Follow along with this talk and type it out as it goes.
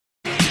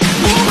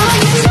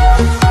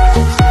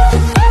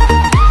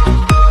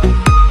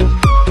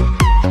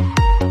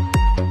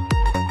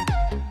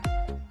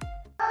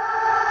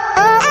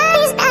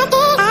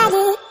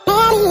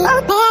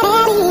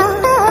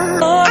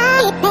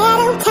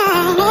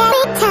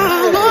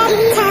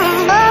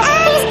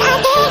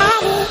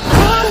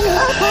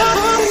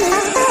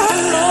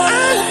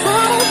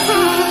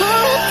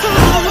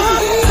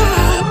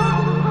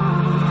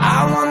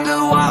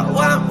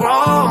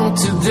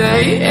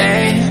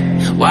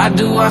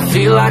do I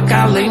feel like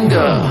I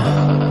linger?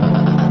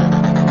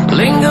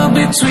 Linger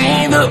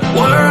between the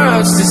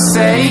words to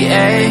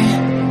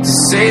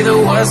say the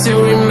words to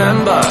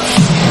remember.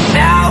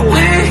 Now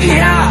we're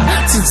here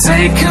to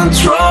take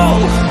control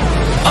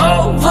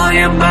over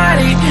your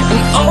body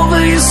and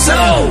over your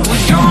soul.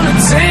 We're gonna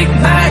take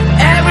back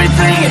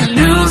everything and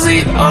lose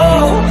it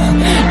all.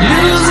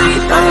 Lose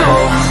it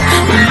all.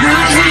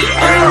 Lose it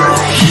all.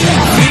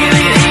 Feel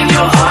it in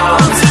your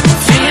arms,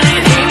 feel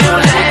it in your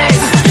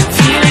legs,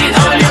 feel it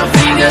on your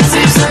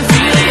fingertips and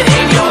feel it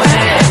in your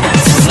head.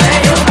 Just let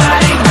your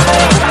body go,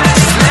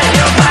 just let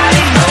your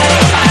body go,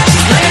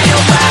 just let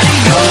your body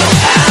go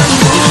and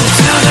move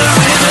to the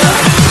rhythm.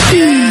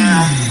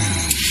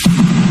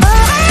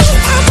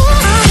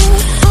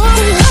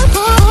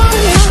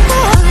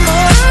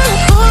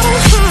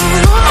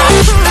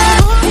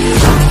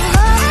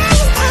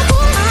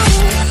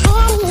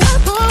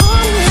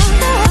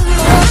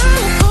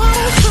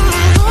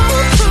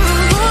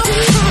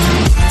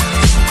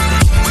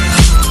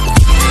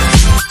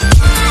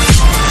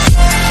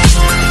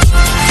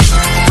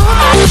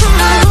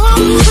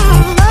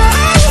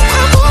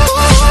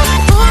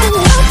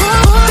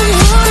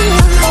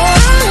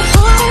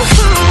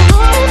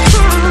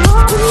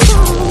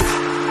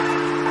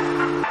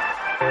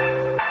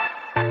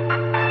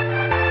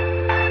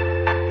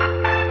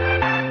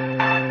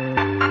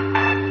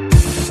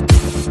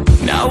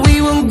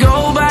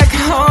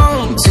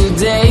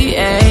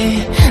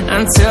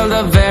 Until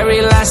the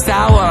very last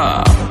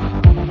hour,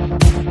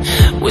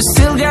 we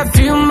still got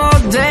few more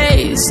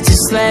days to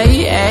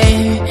slay.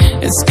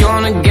 It's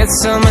gonna get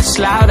so much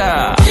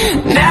louder.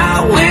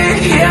 Now we're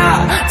here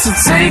to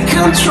take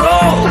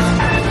control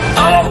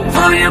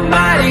over your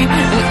body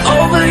and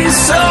over your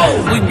soul.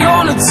 We're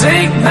gonna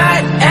take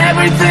back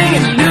everything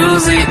and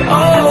lose it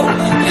all.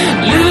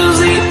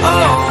 Lose it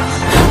all.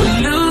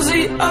 Lose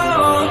it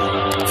all.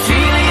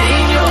 Feel it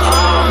in your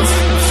arms,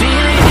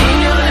 feel it in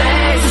your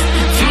legs,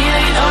 feel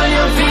it on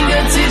your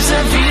fingertips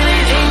and feel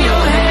it in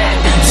your head.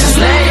 Just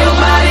let your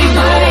body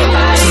go,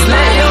 just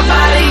let your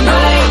body go,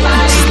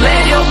 just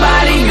let your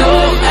body go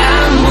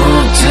and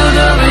move to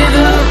the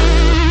rhythm.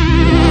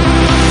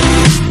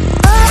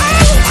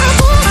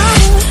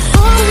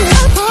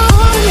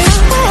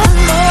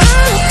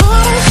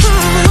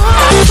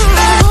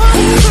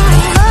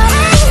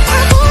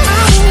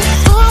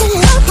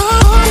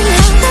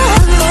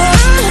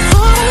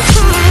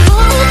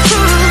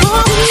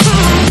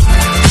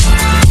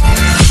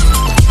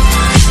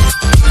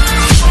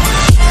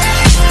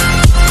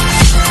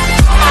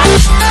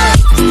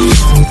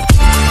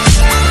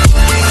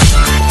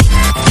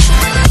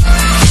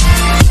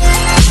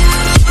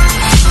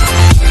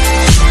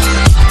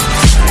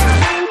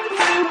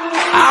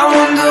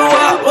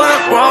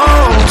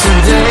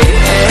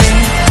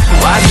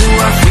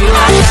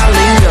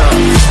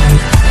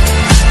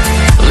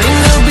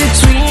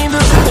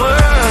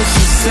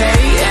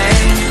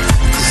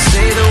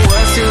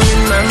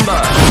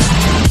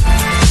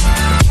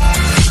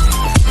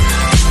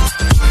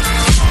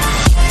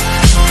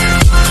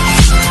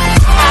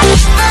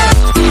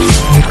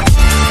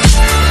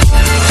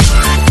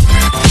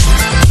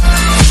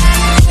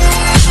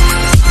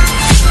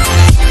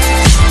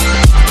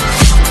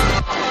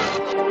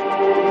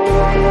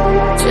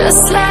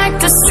 Just like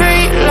the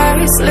street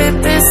lights lit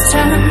this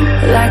town,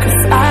 like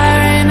a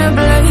fire in a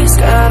blaze,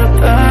 gotta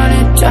burn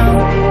it down.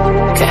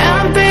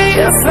 Can't be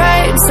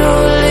afraid to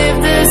leave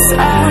this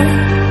out.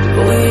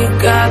 We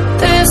got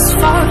this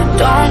far,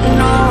 don't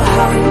know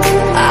how.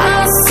 I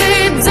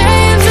see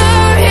danger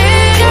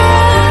in your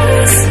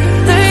eyes.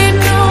 They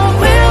know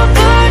we'll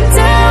burn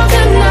down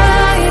the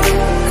night.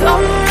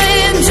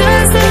 Coming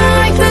just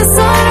like the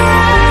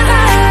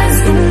sunrise.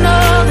 You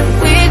know that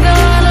we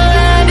gonna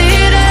let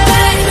it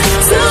away.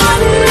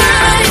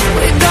 Tonight,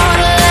 we're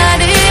gonna let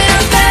it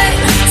away.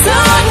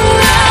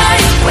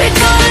 Tonight, we're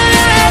gonna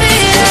let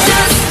it away.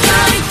 Just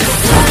like the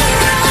sunrise,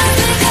 we're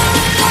gonna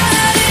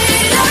let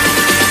it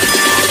away.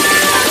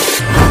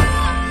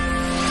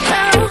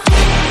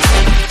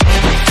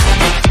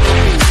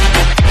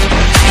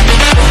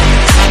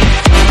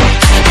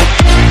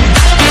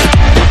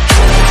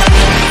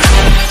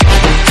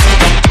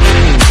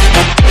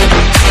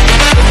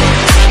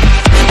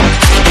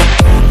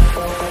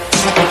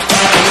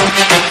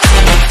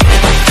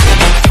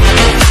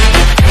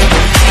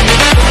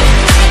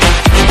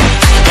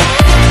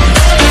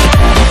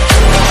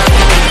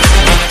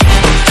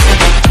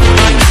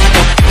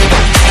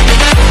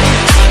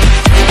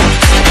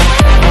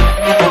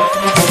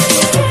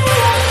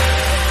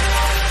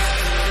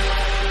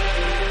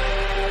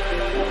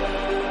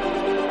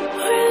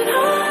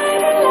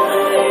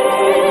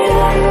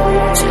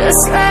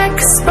 Just like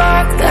a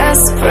spark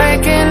that's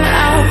breaking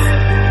out.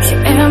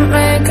 Can't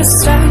make a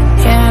stop,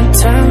 can't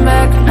turn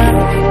back now.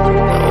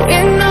 We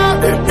know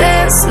that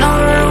there's no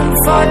room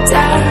for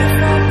doubt.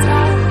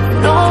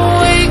 No,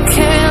 we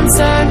can't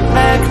turn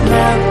back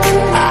now.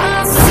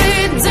 I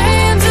see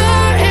danger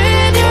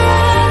in your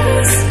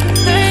eyes.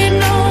 They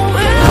know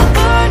we'll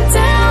burn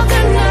down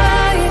the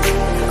night.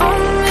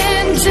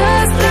 Coming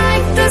just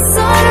like the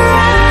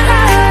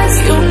sunrise.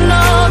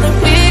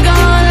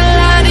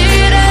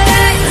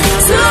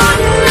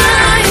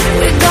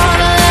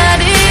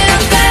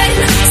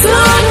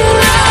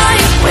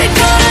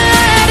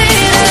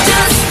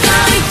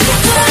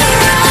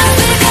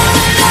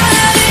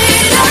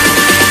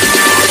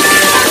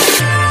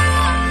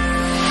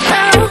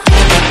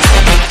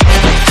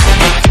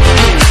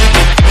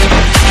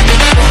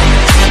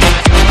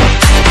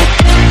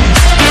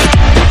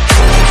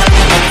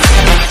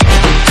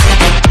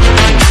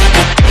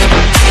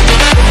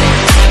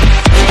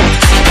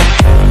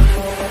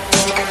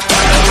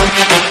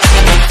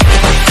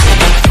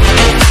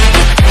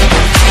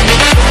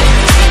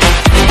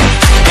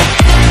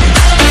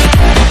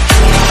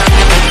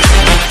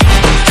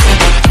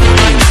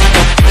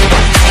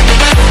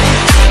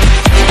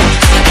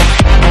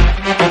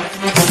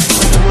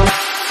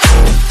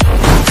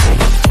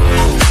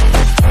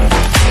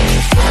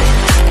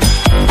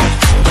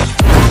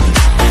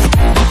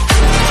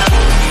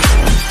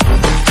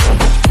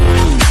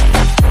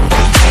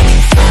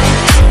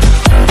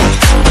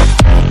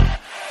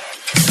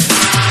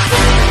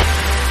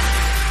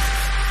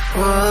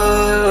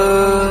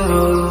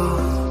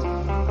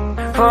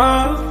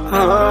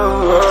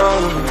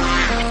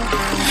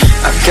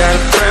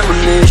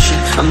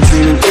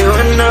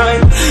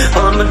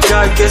 my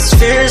darkest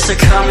fears are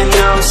coming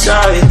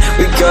outside.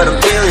 We got a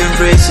billion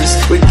races,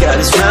 we got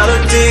this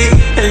melody,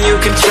 and you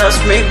can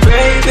trust me,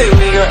 baby,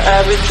 we got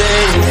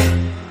everything.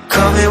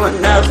 Call me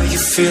whenever you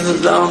feel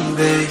alone,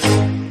 babe,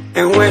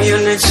 and when you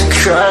need to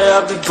cry,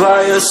 I'll be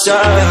by your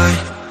side.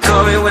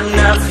 Call me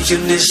whenever you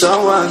need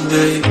someone,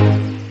 babe,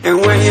 and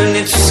when you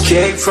need to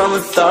escape from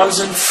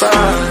 1,000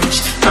 fires.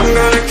 I'm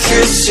gonna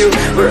kiss you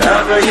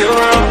wherever you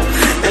are,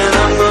 and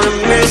I'm gonna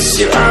miss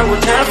you, I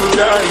will never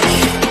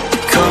lie.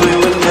 Call me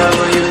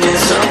whenever you need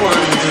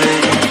someone,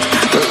 babe.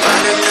 We're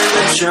running in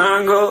the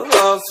jungle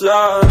of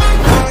love.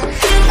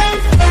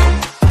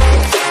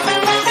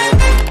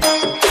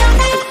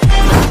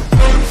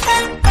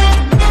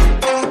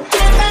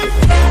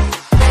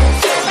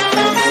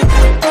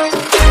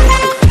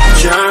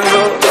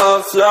 Jungle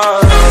of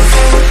love.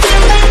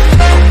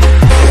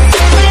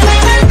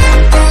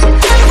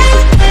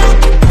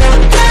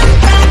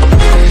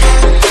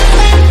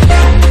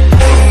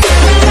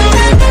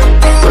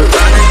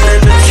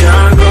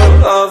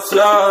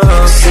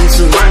 Listen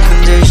to my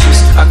conditions,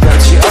 I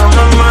got you on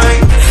my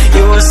mind.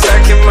 You were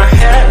stuck in my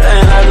head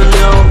and I don't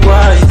know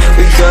why.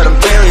 We got a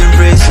billion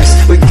races,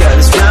 we got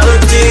this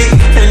melody,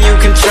 and you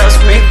can trust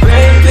me,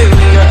 baby,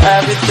 we got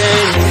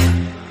everything.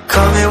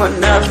 Call me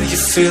whenever you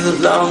feel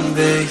alone,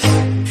 babe,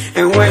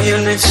 and when you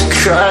need to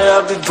cry,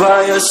 I'll be by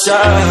your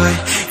side.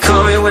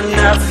 Call me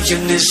whenever you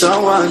need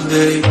someone,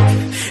 babe,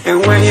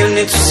 and when you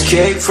need to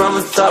escape from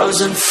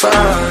 1,000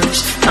 fires.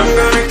 I'm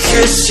gonna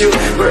kiss you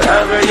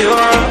wherever you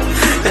are,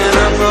 and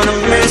I'm gonna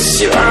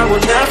miss you, I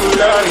will never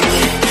lie.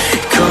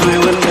 Call me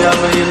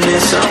whenever you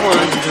need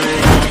someone,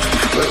 babe.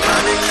 We're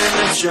running in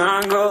the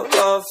jungle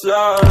of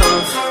love.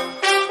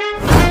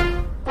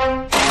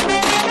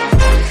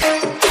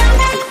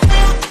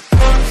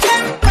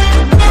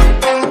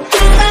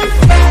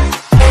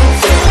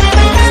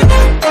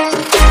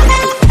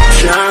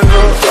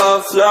 Jungle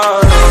of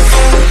love.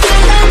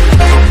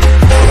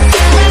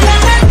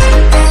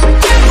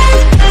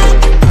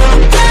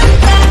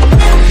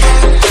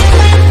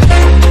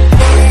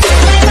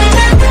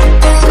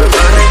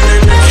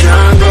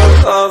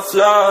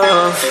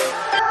 Love.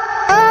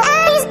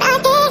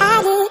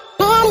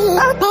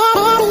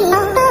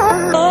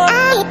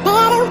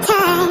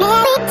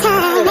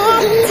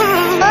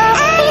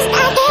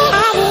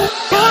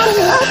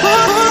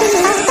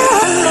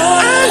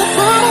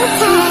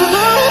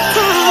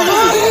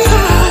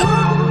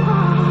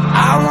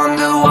 I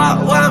wonder what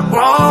went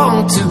wrong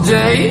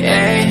today,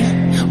 eh?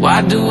 Why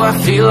do I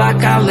feel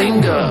like I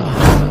linger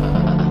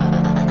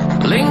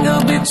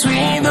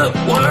between the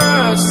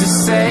words to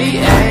say,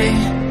 eh?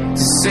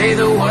 To say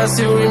the words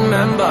to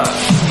remember.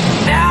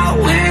 Now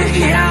we're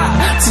here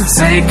to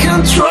take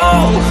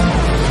control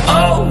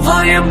over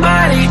your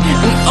body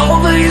and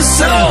over your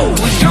soul.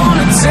 We're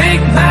gonna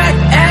take back